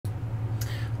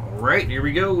Alright, here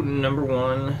we go. Number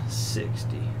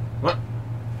 160. 1,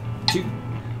 2,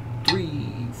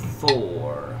 3,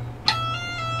 4.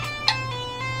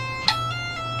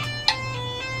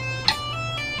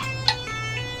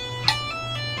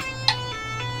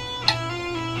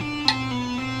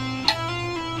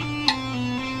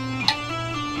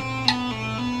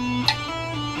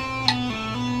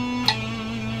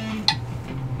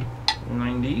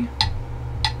 $90.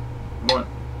 1,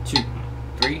 2,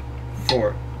 3,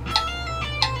 4.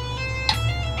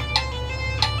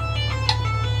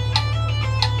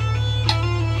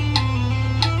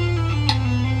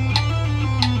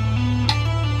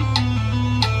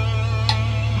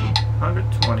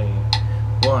 $120.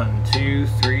 1, 2,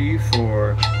 3,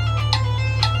 4.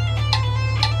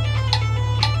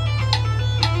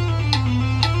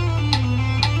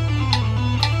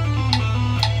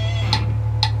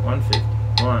 $150.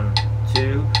 1,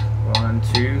 2, 1,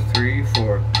 2, 3,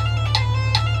 4.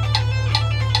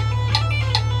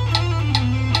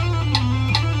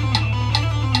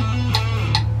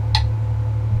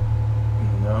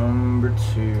 Number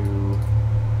 2.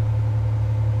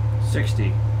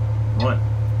 60. 1,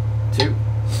 2,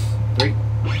 3,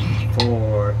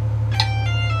 4.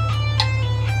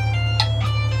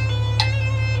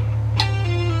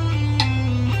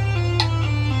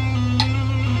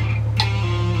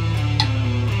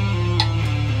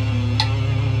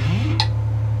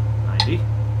 $90.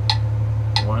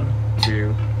 1,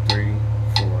 2, 3,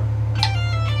 4.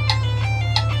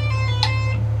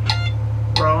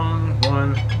 Wrong.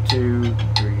 1, 2,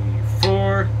 3,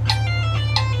 4.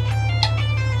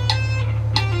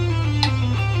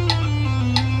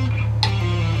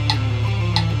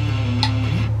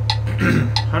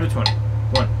 $120.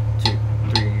 1, 2,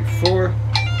 3, 4.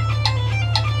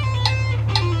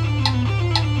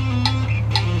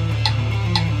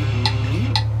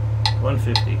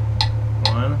 $150.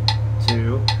 1,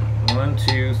 2, 1,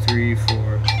 2, 3,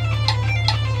 4.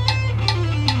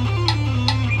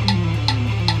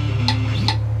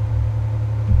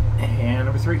 And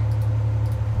number 3.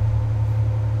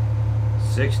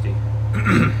 60.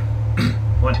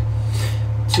 1,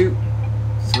 2,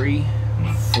 3,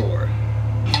 4.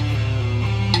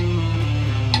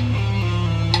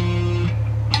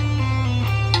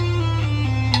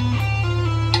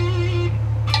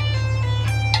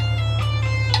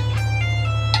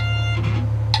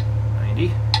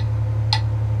 $90.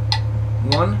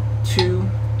 1, 2,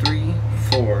 3,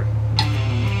 4.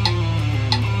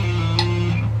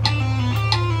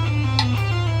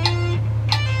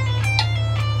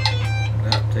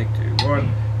 I'll take 2. 1,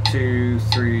 2,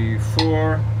 3,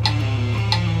 4.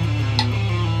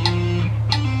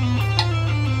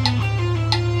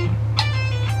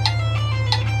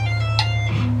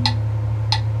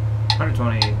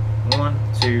 $120. 1,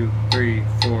 2, 3,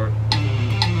 4.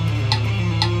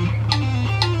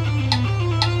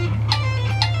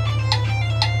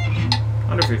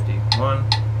 $150. 1,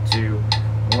 2,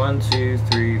 1, 2,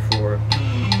 3, 4.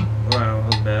 Wow, that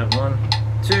was bad. 1,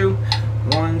 2,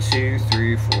 1, 2,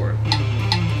 3, 4.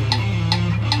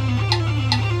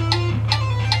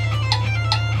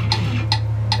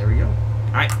 There we go.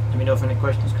 Alright, let me know if any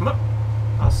questions come up.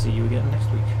 I'll see you again next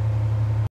week.